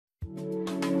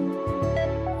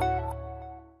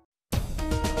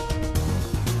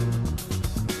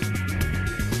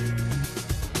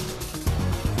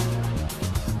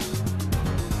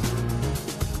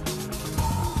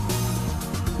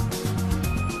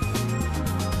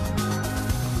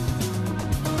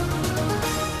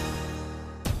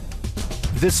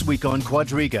This week on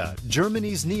Quadriga,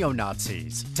 Germany's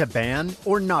neo-Nazis, to ban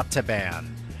or not to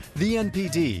ban. The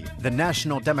NPD, the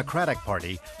National Democratic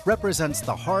Party, represents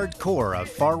the hardcore of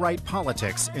far-right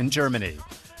politics in Germany.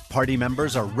 Party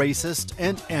members are racist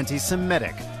and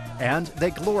anti-Semitic, and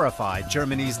they glorify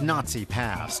Germany's Nazi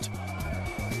past.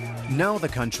 Now the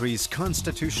country's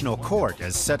constitutional court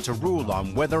is set to rule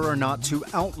on whether or not to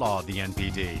outlaw the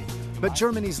NPD. But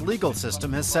Germany's legal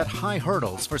system has set high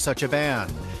hurdles for such a ban,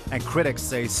 and critics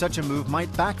say such a move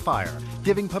might backfire,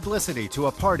 giving publicity to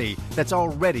a party that's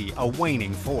already a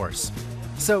waning force.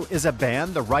 So is a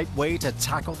ban the right way to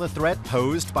tackle the threat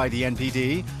posed by the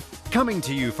NPD? Coming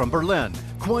to you from Berlin,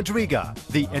 Quadriga,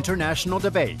 the international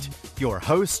debate. Your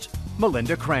host,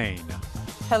 Melinda Crane.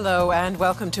 Hello and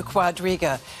welcome to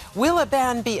Quadriga. Will a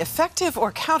ban be effective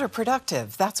or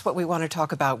counterproductive? That's what we want to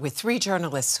talk about with three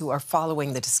journalists who are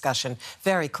following the discussion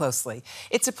very closely.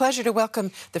 It's a pleasure to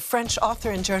welcome the French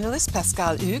author and journalist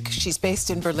Pascale Hugues. She's based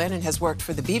in Berlin and has worked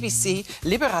for the BBC,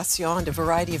 Libération and a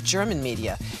variety of German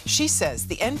media. She says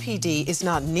the NPD is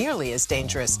not nearly as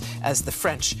dangerous as the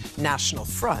French National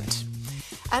Front.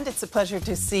 And it's a pleasure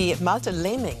to see Malte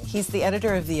Lehming. He's the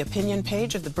editor of the opinion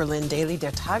page of the Berlin daily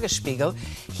Der Tagesspiegel.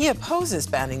 He opposes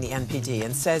banning the NPD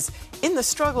and says, in the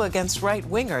struggle against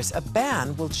right-wingers, a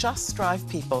ban will just drive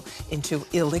people into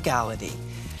illegality.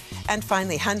 And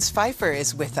finally, Hans Pfeifer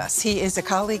is with us. He is a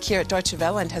colleague here at Deutsche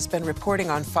Welle and has been reporting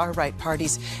on far-right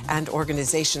parties and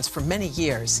organizations for many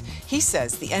years. He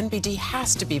says the NPD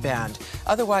has to be banned.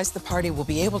 Otherwise, the party will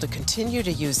be able to continue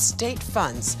to use state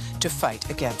funds to fight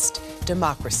against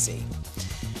democracy.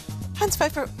 Hans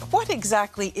Pfeifer, what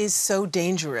exactly is so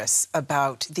dangerous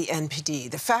about the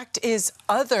NPD? The fact is,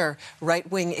 other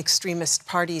right-wing extremist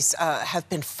parties have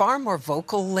been far more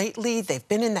vocal lately. They've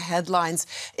been in the headlines.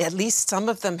 At least some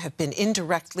of them have been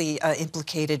indirectly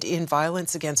implicated in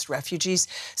violence against refugees.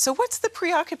 So what's the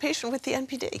preoccupation with the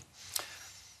NPD?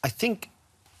 I think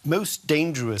most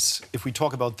dangerous, if we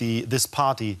talk about this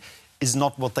party, is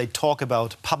not what they talk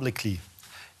about publicly.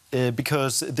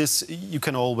 Because this you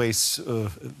can always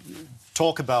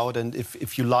talk about, and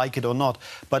if you like it or not,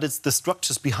 but it's the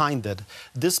structures behind that.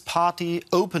 This party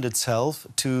opened itself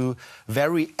to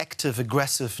very active,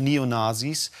 aggressive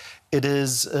neo-Nazis. It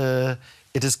is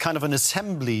kind of an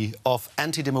assembly of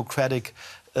anti-democratic,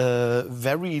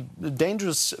 very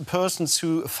dangerous persons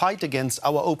who fight against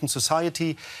our open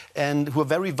society and who are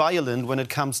very violent when it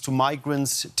comes to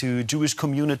migrants, to Jewish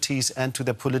communities and to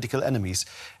their political enemies.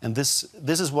 And this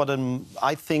is what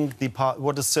I think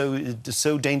what is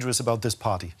so dangerous about this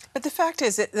party. But the fact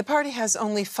is that the party has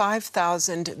only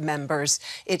 5,000 members.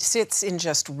 It sits in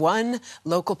just one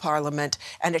local parliament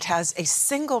and it has a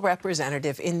single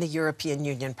representative in the European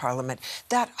Union Parliament.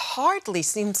 That hardly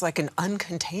seems like an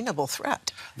uncontainable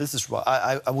threat. This is what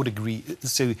I would agree.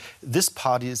 So this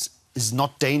party is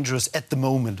not dangerous at the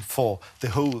moment for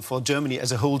Germany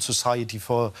as a whole society,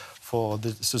 for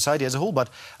the society as a whole. But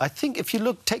I think if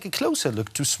you take a closer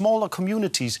look to smaller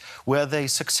communities where they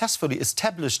successfully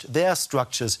established their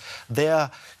structures, their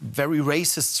very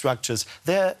racist structures,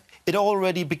 it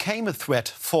already became a threat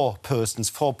for persons,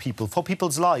 for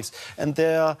people's lives. And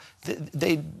they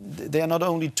are not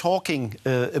only talking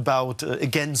about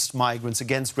against migrants,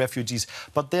 against refugees,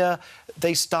 but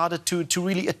they started to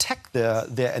really attack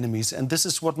their enemies. And this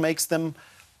is what makes them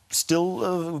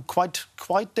still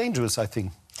quite dangerous, I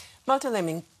think. Malte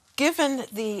Lehming, given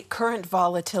the current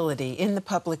volatility in the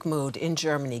public mood in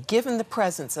Germany, given the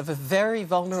presence of a very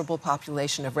vulnerable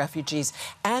population of refugees,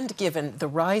 and given the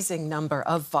rising number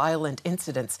of violent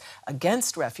incidents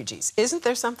against refugees, isn't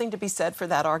there something to be said for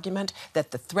that argument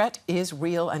that the threat is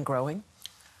real and growing?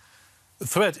 The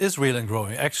threat is real and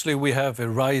growing. Actually, we have a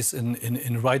rise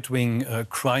in right-wing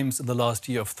crimes in the last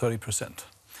year of 30%.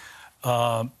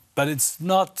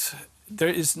 But there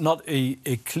is not a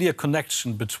clear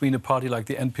connection between a party like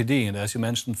the NPD, and as you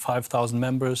mentioned, 5,000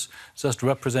 members, just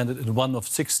represented in one of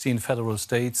 16 federal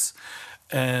states.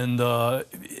 And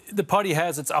the party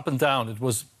has its up and down. It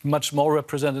was much more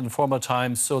represented in former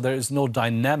times, so there is no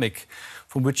dynamic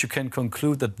from which you can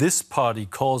conclude that this party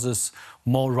causes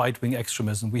more right-wing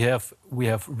extremism. We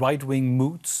have right-wing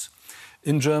moods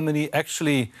in Germany.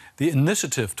 Actually, the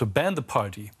initiative to ban the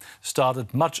party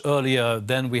started much earlier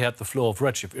than we had the flow of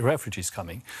refugees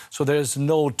coming. So there is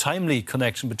no timely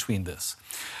connection between this.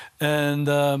 And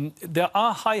there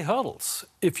are high hurdles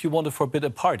if you want to forbid a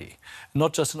party,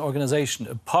 not just an organization.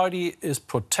 A party is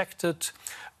protected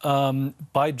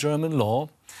by German law,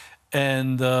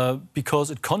 and because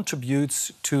it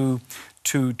contributes to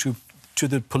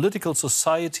the political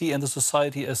society and the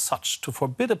society as such. To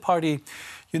forbid a party,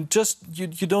 you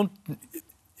don't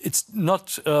it's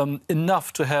not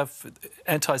enough to have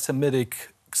anti-Semitic,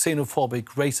 xenophobic,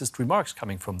 racist remarks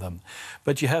coming from them.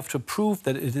 But you have to prove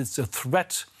that it is a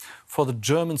threat for the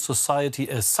German society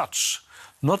as such,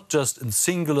 not just in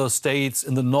singular states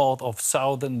in the north or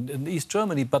south and East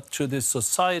Germany, but to the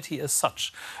society as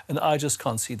such. And I just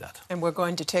can't see that. And we're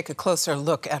going to take a closer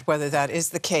look at whether that is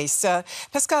the case.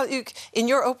 Pascale Hugues, in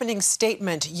your opening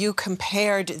statement, you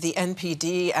compared the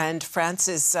NPD and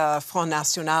France's Front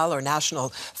National or National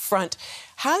Front.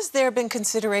 Has there been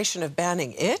consideration of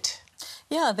banning it?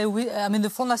 Yeah, I mean, the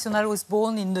Front National was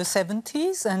born in the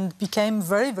 70s and became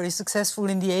very, very successful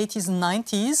in the 80s and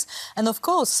 90s. And of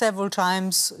course, several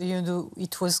times,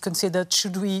 it was considered,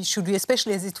 should we,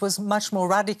 especially as it was much more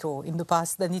radical in the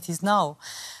past than it is now.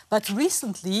 But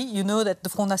recently, you know that the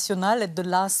Front National at the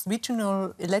last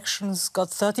regional elections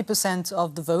got 30%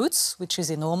 of the votes, which is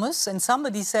enormous. And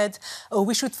somebody said, oh,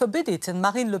 we should forbid it. And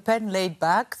Marine Le Pen laid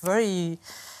back,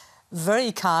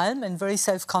 very calm and very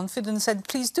self-confident, said,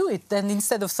 please do it. Then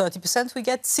instead of 30%, we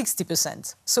get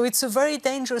 60%. So it's a very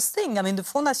dangerous thing. I mean, the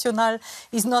Front National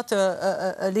is not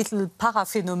a little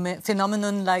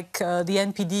para-phenomenon like the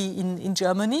NPD in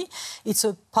Germany. It's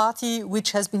a party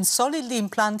which has been solidly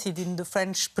implanted in the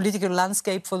French political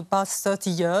landscape for the past 30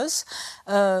 years.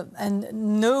 And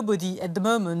nobody at the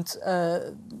moment,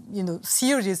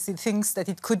 seriously thinks that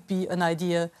it could be an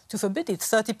idea to forbid it.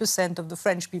 30% of the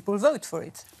French people vote for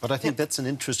it. But I think that's an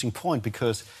interesting point,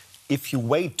 because if you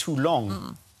wait too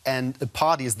long and a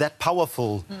party is that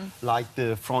powerful, like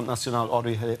the Front National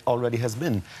already has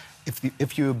been,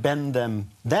 if you ban them,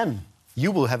 then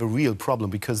you will have a real problem,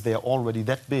 because they are already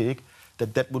that big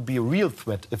that would be a real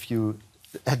threat if you,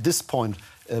 at this point,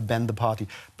 ban the party.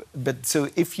 But so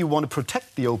if you want to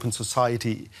protect the open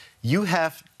society, you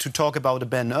have to talk about a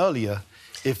ban earlier.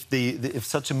 If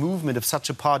such a movement, if such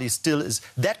a party still is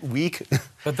that weak...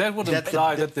 But that would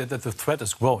imply that the threat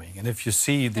is growing. And if you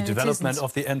see the development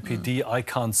of the NPD, I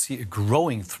can't see a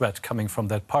growing threat coming from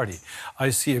that party.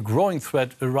 I see a growing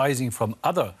threat arising from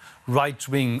other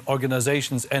right-wing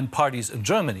organizations and parties in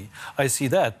Germany. I see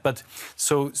that. But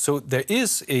so there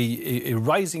is a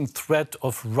rising threat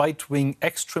of right-wing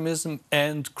extremism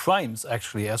and crimes,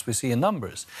 actually, as we see in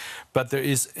numbers. But there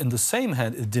is, in the same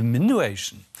hand, a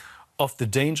diminution of the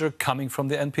danger coming from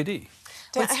the NPD.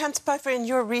 Hans Pfeifer, in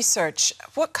your research,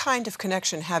 what kind of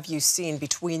connection have you seen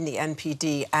between the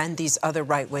NPD and these other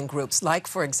right-wing groups, like,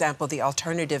 for example, the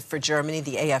Alternative for Germany,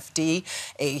 the AfD,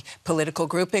 a political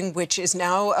grouping which is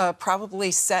now probably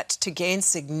set to gain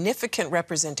significant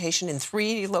representation in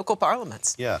 3 local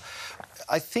parliaments? Yeah,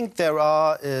 I think there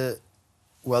are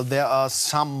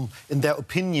some, in their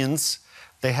opinions,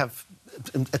 they have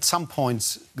at some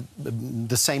points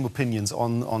the same opinions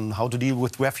on how to deal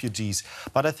with refugees.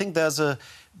 But I think there's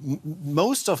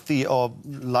most of the,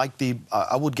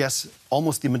 I would guess,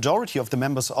 almost the majority of the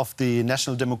members of the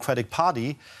National Democratic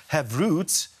Party have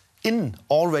roots in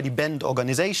already banned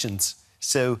organizations.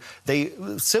 So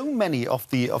many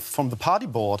from the party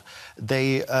board,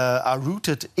 they are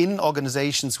rooted in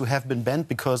organizations who have been banned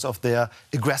because of their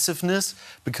aggressiveness,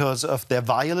 because of their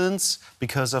violence,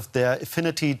 because of their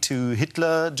affinity to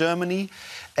Hitler Germany.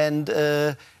 And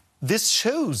this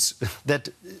shows that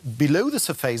below the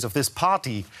surface of this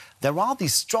party, there are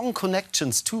these strong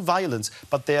connections to violence,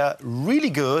 but they are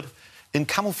really good in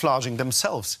camouflaging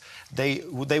themselves. They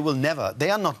will never, they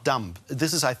are not dumb.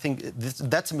 This is, I think,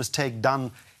 that's a mistake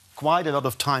done quite a lot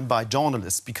of time by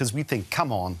journalists, because we think,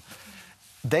 come on,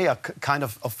 they are kind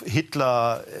of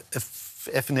Hitler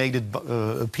affiliated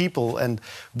people, and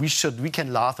we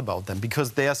can laugh about them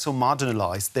because they are so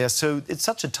marginalized. It's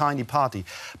such a tiny party.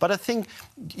 But I think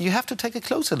you have to take a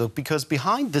closer look, because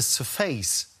behind this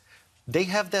surface, they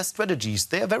have their strategies.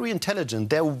 They are very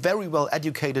intelligent. They're very well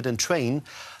educated and trained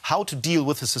how to deal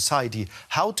with the society,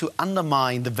 how to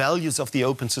undermine the values of the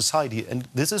open society. And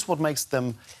this is what makes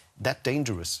them that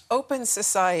dangerous. Open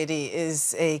society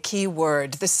is a key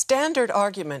word. The standard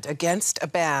argument against a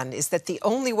ban is that the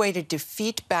only way to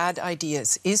defeat bad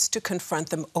ideas is to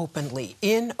confront them openly,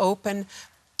 in open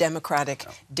democratic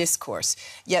discourse.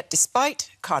 Yet,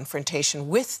 despite confrontation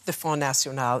with the Front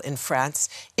National in France,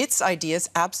 its ideas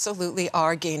absolutely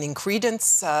are gaining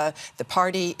credence. The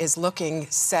party is looking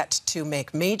set to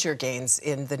make major gains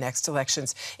in the next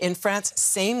elections in France.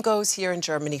 Same goes here in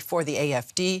Germany for the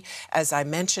AfD, as I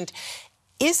mentioned.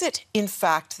 Is it, in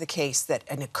fact, the case that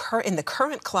in the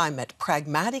current climate,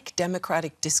 pragmatic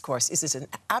democratic discourse is an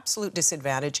absolute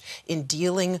disadvantage in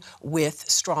dealing with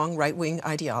strong right-wing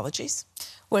ideologies?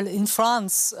 Well, in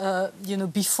France,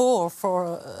 before,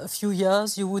 for a few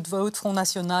years, you would vote Front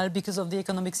National because of the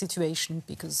economic situation,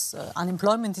 because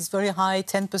unemployment is very high,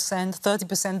 10%,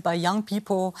 30% by young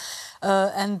people,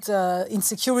 and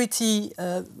insecurity,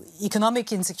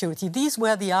 economic insecurity. These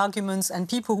were the arguments, and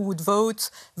people who would vote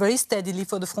very steadily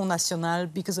for the Front National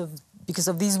because of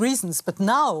these reasons. But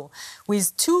now,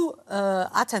 with two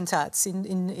attempts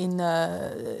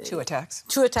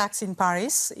two attacks in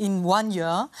Paris in 1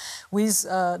 year, with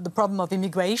the problem of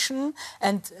immigration,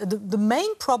 and the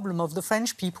main problem of the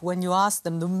French people, when you ask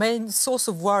them, the main source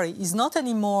of worry is not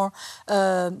anymore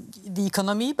the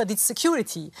economy, but it's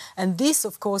security. And this,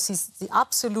 of course, is the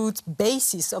absolute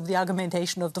basis of the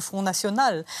argumentation of the Front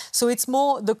National. So it's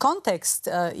more the context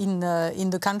in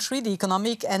the country, the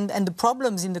economic and the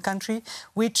problems in the country,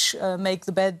 which make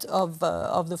the bed of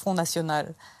the Front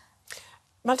National.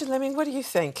 Malte Lehming, what do you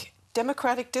think?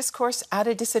 Democratic discourse at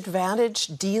a disadvantage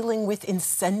dealing with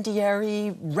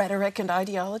incendiary rhetoric and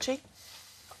ideology?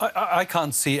 I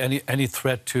can't see any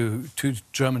threat to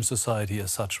German society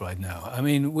as such right now. I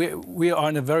mean, we are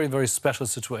in a very, very special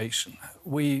situation.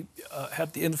 We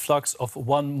had the influx of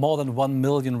more than 1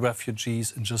 million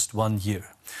refugees in just 1 year,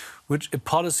 a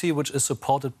policy which is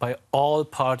supported by all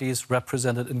parties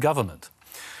represented in government,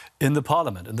 in the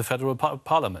parliament, in the federal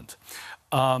parliament.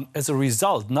 As a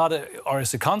result, or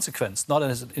as a consequence, not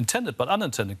as an intended but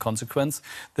unintended consequence,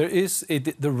 there is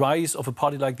the rise of a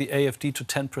party like the AfD to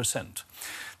 10%.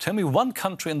 Tell me one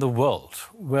country in the world,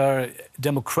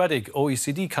 democratic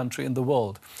OECD country in the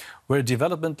world, where a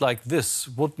development like this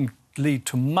wouldn't lead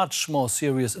to much more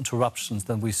serious interruptions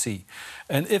than we see.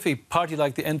 And if a party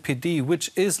like the NPD,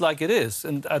 which is like it is,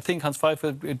 and I think Hans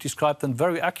Pfeifer described them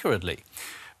very accurately,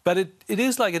 but it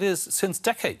is like it is since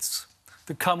decades.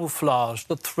 The camouflage,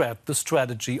 the threat, the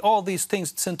strategy, all these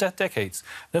things since decades.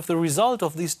 And if the result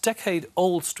of this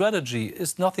decade-old strategy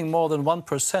is nothing more than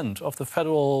 1% of the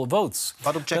federal votes,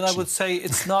 then I would say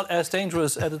it's not as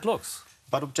dangerous as it looks.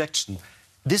 But objection.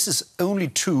 This is only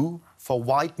true for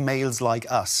white males like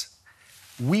us.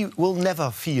 We will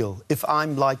never feel, if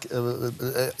I'm like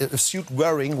a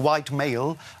suit-wearing white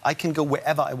male, I can go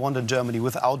wherever I want in Germany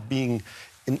without being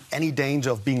in any danger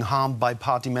of being harmed by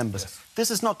party members. Yes. This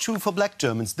is not true for black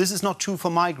Germans. This is not true for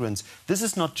migrants. This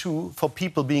is not true for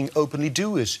people being openly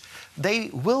Jewish. They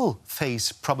will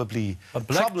face probably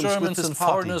black Germans and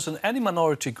foreigners in any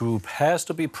minority group has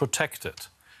to be protected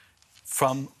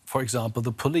from, for example,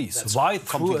 the police. That's Why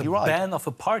through a ban of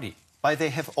a party? But they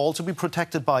have also be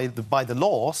protected by the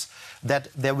laws that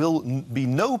there will be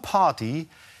no party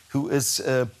who is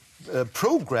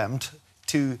programmed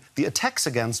to the attacks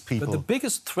against people. But the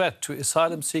biggest threat to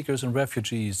asylum seekers and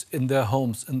refugees in their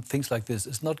homes and things like this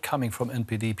is not coming from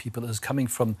NPD people. It's coming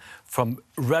from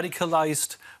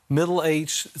radicalized,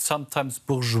 middle-aged, sometimes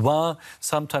bourgeois,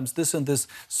 sometimes this and this.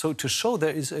 So to show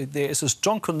there is a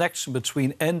strong connection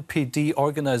between NPD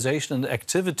organization and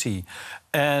activity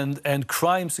and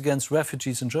crimes against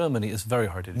refugees in Germany is very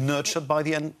hard to do. Nurtured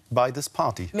by this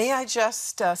party. May I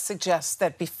just suggest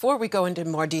that before we go into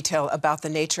more detail about the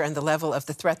nature and the level of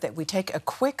the threat, that we take a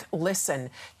quick listen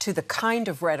to the kind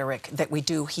of rhetoric that we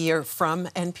do hear from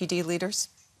NPD leaders?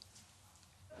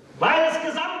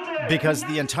 Because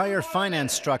the entire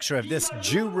finance structure of this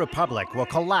Jew republic will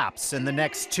collapse in the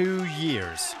next 2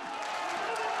 years.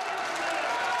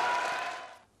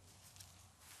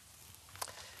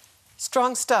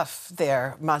 Strong stuff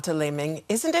there, Malte Lehming.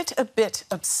 Isn't it a bit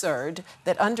absurd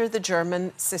that under the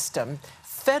German system,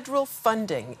 federal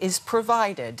funding is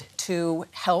provided to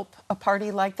help a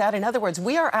party like that? In other words,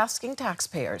 we are asking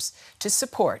taxpayers to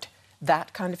support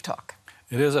that kind of talk.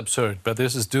 It is absurd, but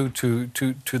this is due to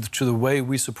the way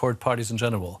we support parties in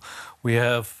general. We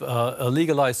have a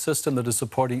legalized system that is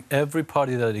supporting every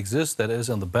party that exists, that is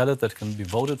on the ballot, that can be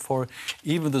voted for.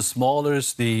 Even the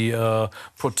smallers, the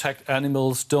protect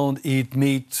animals, don't eat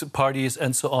meat parties,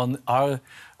 and so on,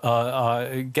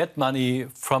 get money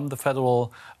from the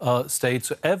federal state.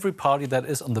 So every party that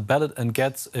is on the ballot and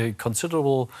gets a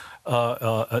considerable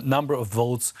number of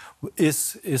votes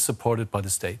is supported by the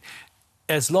state.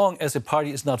 As long as a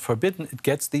party is not forbidden, it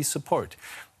gets the support.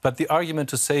 But the argument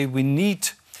to say we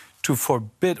need to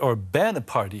forbid or ban a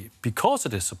party because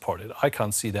it is supported, I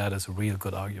can't see that as a real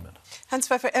good argument. Hans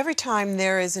Pfeifer, every time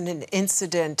there is an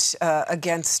incident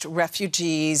against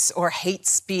refugees or hate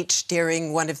speech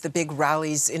during one of the big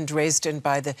rallies in Dresden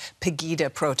by the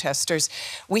Pegida protesters,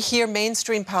 we hear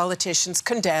mainstream politicians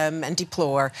condemn and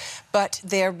deplore, but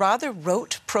their rather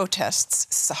rote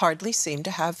protests hardly seem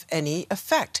to have any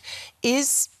effect.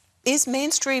 Is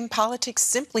mainstream politics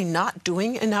simply not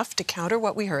doing enough to counter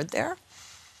what we heard there?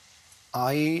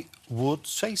 I would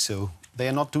say so. They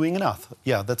are not doing enough.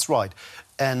 Yeah, that's right.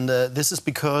 And this is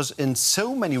because in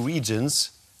so many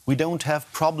regions, we don't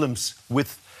have problems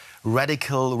with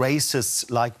radical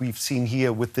racists like we've seen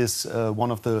here with this,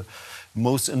 one of the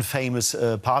most infamous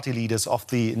party leaders of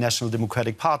the National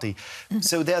Democratic Party.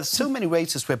 So there are so many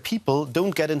races where people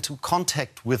don't get into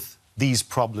contact with these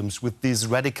problems, with these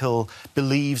radical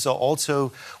beliefs, or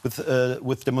also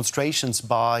with demonstrations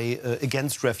by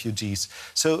against refugees.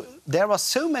 So there are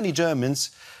so many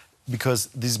Germans, because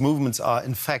these movements are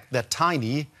in fact that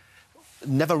tiny,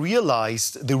 never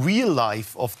realized the real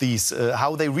life of these,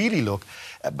 how they really look.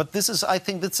 But this is, I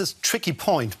think, that's a tricky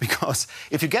point, because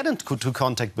if you get into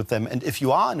contact with them, and if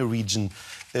you are in a region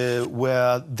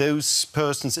where those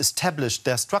persons established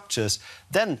their structures,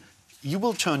 then you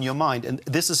will turn your mind. And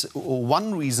this is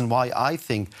one reason why I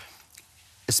think,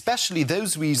 especially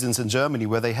those regions in Germany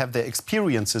where they have their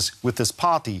experiences with this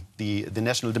party, the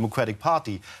National Democratic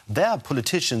Party, their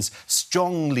politicians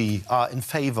strongly are in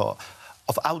favor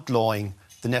of outlawing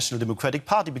the National Democratic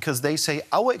Party, because they say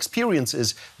our experience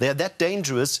is they are that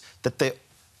dangerous that they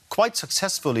quite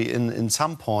successfully, in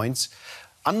some points,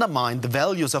 undermine the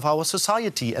values of our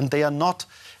society, and they are not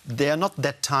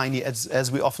that tiny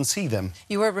as we often see them.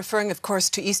 You are referring, of course,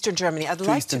 to Eastern Germany. I'd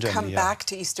like to come back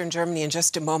to Eastern Germany in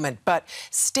just a moment, but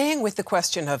staying with the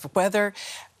question of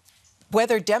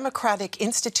whether democratic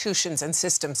institutions and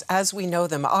systems, as we know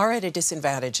them, are at a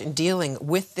disadvantage in dealing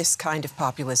with this kind of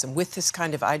populism, with this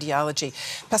kind of ideology.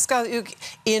 Pascale Hugues,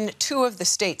 in 2 of the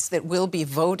states that will be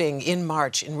voting in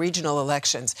March in regional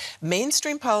elections,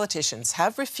 mainstream politicians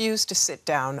have refused to sit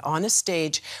down on a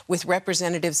stage with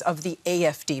representatives of the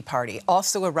AfD party,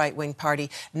 also a right-wing party,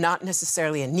 not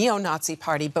necessarily a neo-Nazi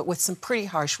party, but with some pretty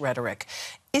harsh rhetoric.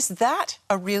 Is that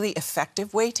a really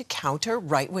effective way to counter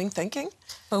right-wing thinking?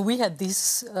 Well, we had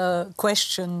this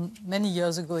question many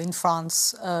years ago in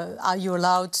France. Are you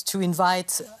allowed to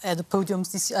invite at a podium,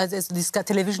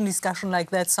 television discussion like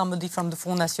that, somebody from the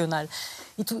Front National?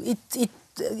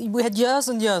 We had years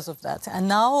and years of that. And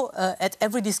now, at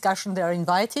every discussion, they are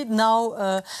invited.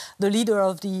 Now, the leader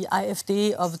of the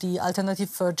AfD, of the Alternative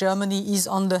for Germany, is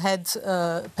on the head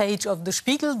page of the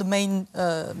Spiegel, the main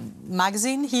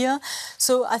magazine here.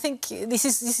 So I think this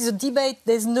is a debate.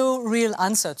 There's no real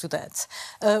answer to that.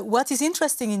 What is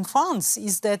interesting in France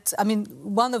is that, I mean,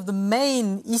 one of the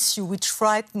main issues which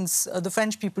frightens the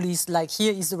French people is, like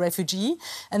here, is the refugee.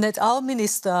 And that our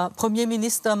minister, Premier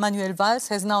Minister Manuel Valls,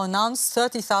 has now announced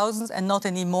 30,000 and not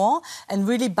anymore, and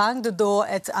really banged the door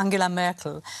at Angela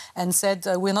Merkel and said,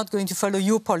 we're not going to follow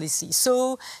your policy.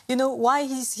 So, you know, why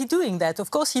is he doing that?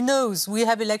 Of course, he knows we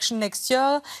have election next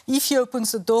year. If he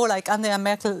opens the door like Angela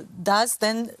Merkel does,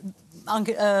 then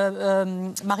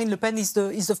Marine Le Pen is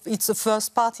the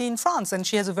first party in France, and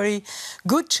she has a very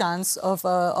good chance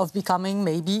of becoming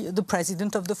maybe the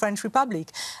president of the French Republic.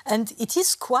 And it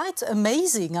is quite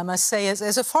amazing, I must say,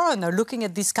 as a foreigner looking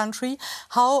at this country,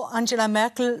 how Angela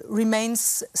Merkel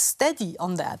remains steady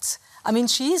on that. I mean,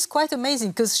 she is quite amazing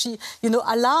because she, you know,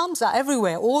 alarms are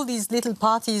everywhere. All these little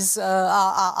parties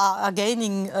are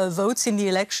gaining votes in the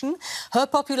election. Her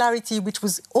popularity, which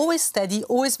was always steady,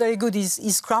 always very good,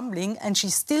 is crumbling. And she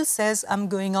still says, I'm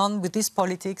going on with this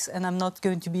politics and I'm not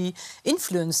going to be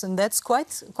influenced. And that's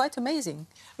quite amazing.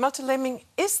 Malte Lehming,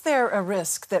 is there a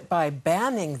risk that by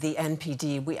banning the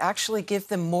NPD, we actually give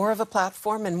them more of a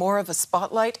platform and more of a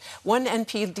spotlight? One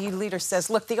NPD leader says,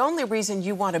 look, the only reason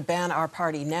you want to ban our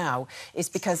party now is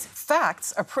because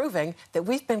facts are proving that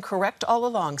we've been correct all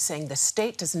along, saying the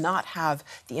state does not have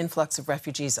the influx of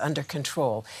refugees under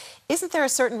control. Isn't there a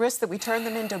certain risk that we turn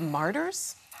them into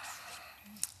martyrs?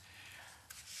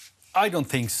 I don't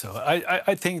think so.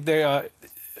 I think they are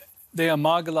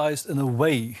marginalized in a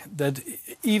way that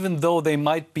even though they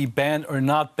might be banned or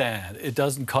not banned, it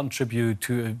doesn't contribute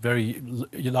to a very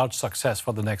large success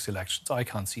for the next elections. I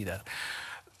can't see that.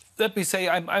 Let me say,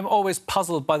 I'm always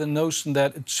puzzled by the notion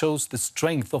that it shows the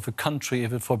strength of a country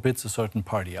if it forbids a certain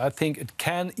party. I think it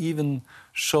can even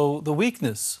show the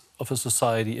weakness of a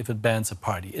society if it bans a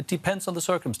party. It depends on the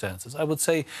circumstances. I would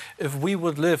say if we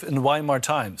would live in Weimar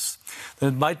times,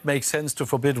 then it might make sense to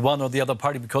forbid one or the other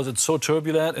party because it's so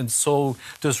turbulent and so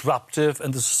disruptive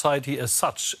and the society as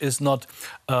such is not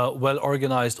well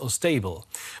organized or stable.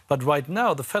 But right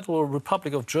now, the Federal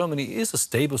Republic of Germany is a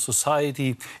stable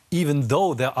society, even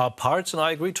though there are parts, and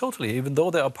I agree totally, even though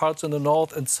there are parts in the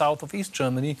north and south of East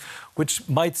Germany which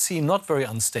might seem not very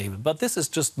unstable. But this is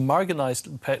just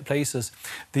marginalized places.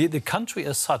 The country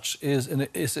as such is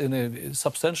in a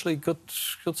substantially good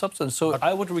substance. So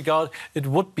I would regard it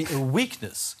would be a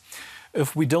weakness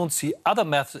if we don't see other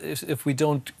methods, if we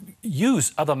don't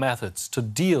use other methods to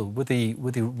deal with the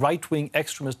right-wing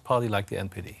extremist party like the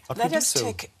NPD.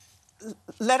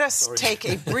 Let us take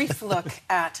a brief look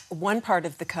at one part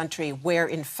of the country where,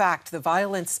 in fact, the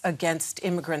violence against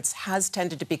immigrants has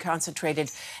tended to be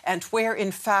concentrated and where,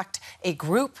 in fact, a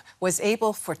group was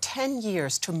able for 10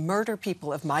 years to murder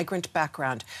people of migrant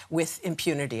background with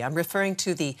impunity. I'm referring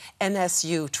to the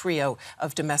NSU trio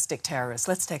of domestic terrorists.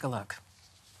 Let's take a look.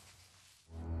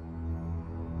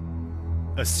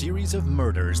 A series of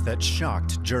murders that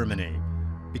shocked Germany.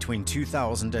 Between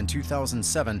 2000 and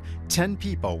 2007, 10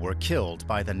 people were killed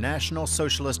by the National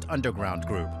Socialist Underground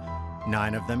Group.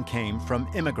 9 of them came from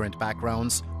immigrant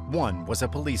backgrounds. 1 was a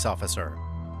police officer.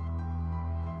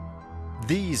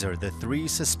 These are the 3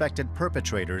 suspected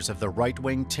perpetrators of the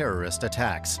right-wing terrorist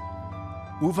attacks: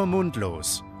 Uwe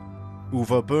Mundlos,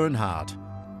 Uwe Bernhard,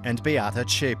 and Beate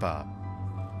Zschäper.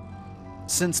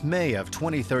 Since May of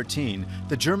 2013,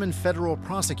 the German Federal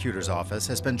Prosecutor's Office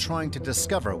has been trying to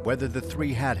discover whether the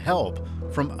 3 had help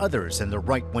from others in the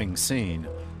right-wing scene.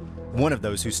 One of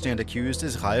those who stand accused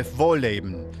is Ralf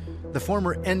Wohlleben. The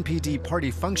former NPD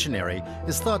party functionary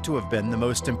is thought to have been the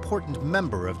most important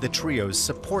member of the trio's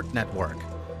support network.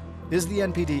 Is the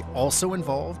NPD also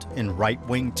involved in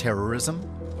right-wing terrorism?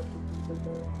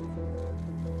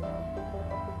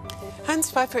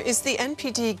 Hans Pfeifer, is the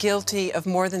NPD guilty of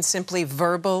more than simply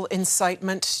verbal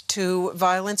incitement to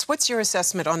violence? What's your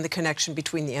assessment on the connection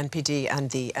between the NPD and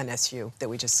the NSU that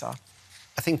we just saw?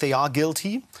 I think they are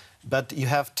guilty, but you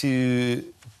have to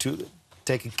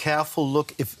take a careful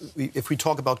look if we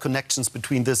talk about connections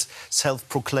between this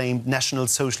self-proclaimed National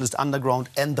Socialist Underground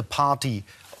and the party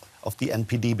of the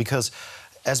NPD, because,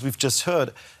 as we've just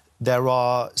heard, there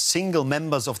are single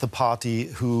members of the party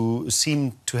who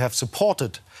seem to have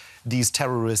supported these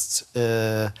terrorists,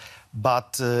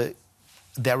 but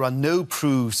there are no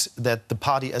proofs that the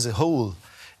party as a whole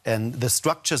and the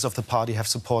structures of the party have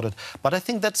supported. But I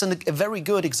think that's a very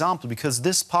good example, because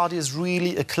this party is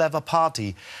really a clever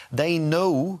party. They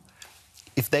know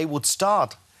if they would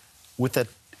start with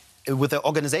the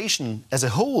organization as a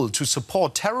whole to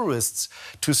support terrorists,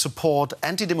 to support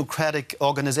anti-democratic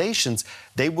organizations,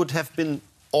 they would have been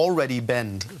already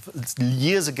banned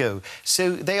years ago.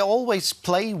 So they always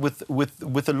play with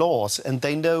the laws, and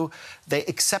they know they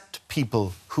accept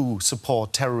people who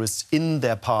support terrorists in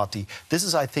their party. This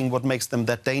is, I think, what makes them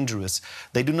that dangerous.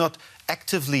 They do not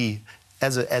actively,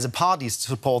 as a party,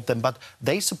 support them, but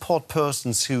they support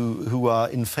persons who are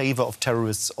in favor of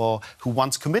terrorists or who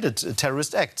once committed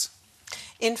terrorist acts.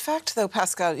 In fact, though,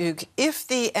 Pascale Hugues, if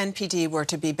the NPD were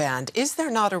to be banned, is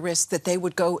there not a risk that they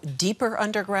would go deeper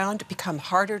underground, become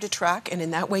harder to track, and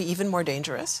in that way even more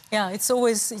dangerous? Yeah, it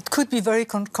could be very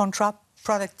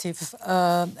counterproductive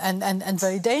and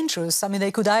very dangerous. I mean,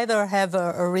 they could either have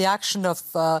a reaction of,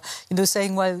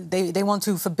 saying, well, they want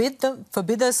to forbid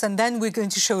us, and then we're going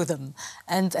to show them,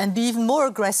 and be even more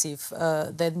aggressive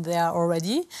than they are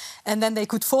already. And then they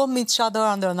could form each other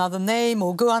under another name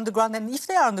or go underground. And if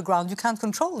they are underground, you can't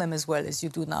control them as well as you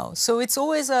do now. So it's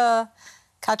always a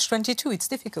catch-22. It's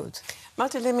difficult.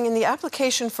 Malte Lehming, in the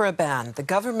application for a ban, the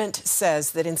government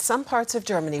says that in some parts of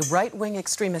Germany, right-wing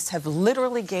extremists have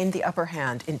literally gained the upper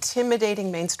hand,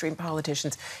 intimidating mainstream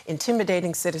politicians,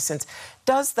 intimidating citizens.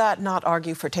 Does that not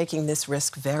argue for taking this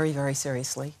risk very, very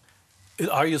seriously? It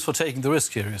argues for taking the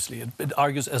risk seriously. It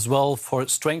argues as well for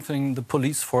strengthening the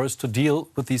police force to deal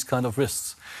with these kind of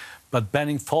risks. But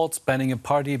banning thoughts, banning a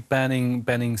party,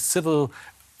 banning civil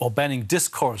or banning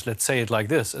discourse, let's say it like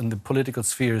this, in the political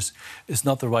spheres is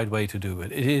not the right way to do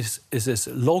it. It is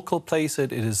a local place.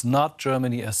 It is not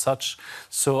Germany as such.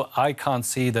 So I can't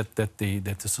see that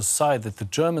the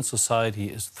German society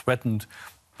is threatened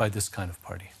by this kind of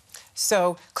party.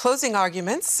 So, closing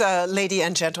arguments, lady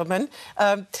and gentlemen.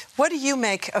 What do you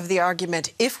make of the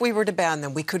argument, if we were to ban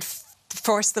them, we could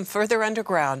force them further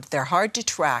underground, they're hard to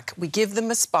track, we give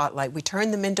them a spotlight, we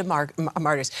turn them into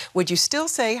martyrs. Would you still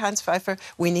say, Hans Pfeifer,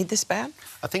 we need this ban?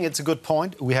 I think it's a good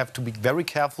point. We have to be very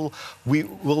careful. We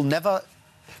will never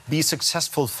be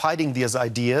successful fighting these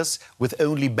ideas with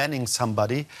only banning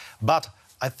somebody, but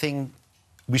I think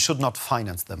we should not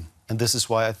finance them. And this is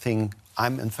why I think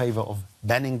I'm in favor of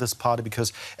banning this party,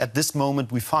 because at this moment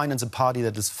we finance a party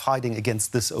that is fighting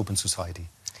against this open society.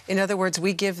 In other words,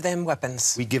 we give them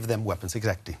weapons. We give them weapons,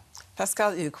 exactly.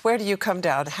 Pascale Hugues, where do you come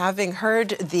down? Having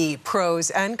heard the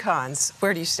pros and cons,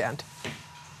 where do you stand?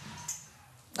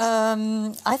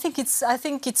 I think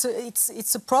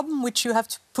it's a problem which you have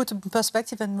to put in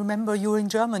perspective and remember you're in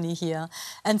Germany here.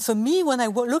 And for me, when I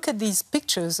look at these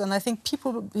pictures, and I think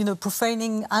people,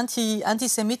 profaning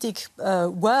anti-Semitic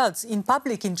words in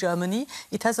public in Germany,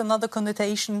 it has another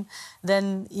connotation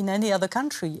than in any other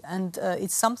country. And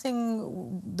it's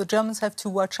something the Germans have to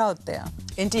watch out there.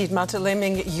 Indeed, Malte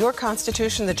Lehming, your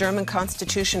constitution, the German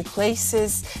constitution,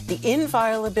 places the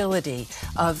inviolability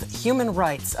of human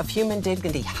rights, of human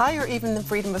dignity, higher even than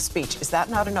freedom of speech. Is that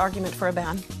not an argument for a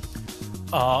ban?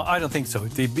 I don't think so,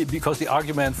 because the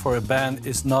argument for a ban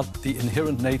is not the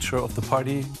inherent nature of the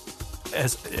party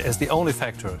as the only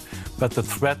factor, but the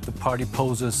threat the party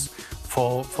poses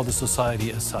for the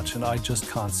society as such, and I just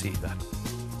can't see that.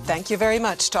 Thank you very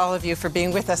much to all of you for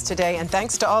being with us today, and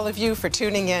thanks to all of you for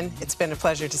tuning in. It's been a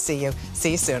pleasure to see you.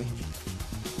 See you soon.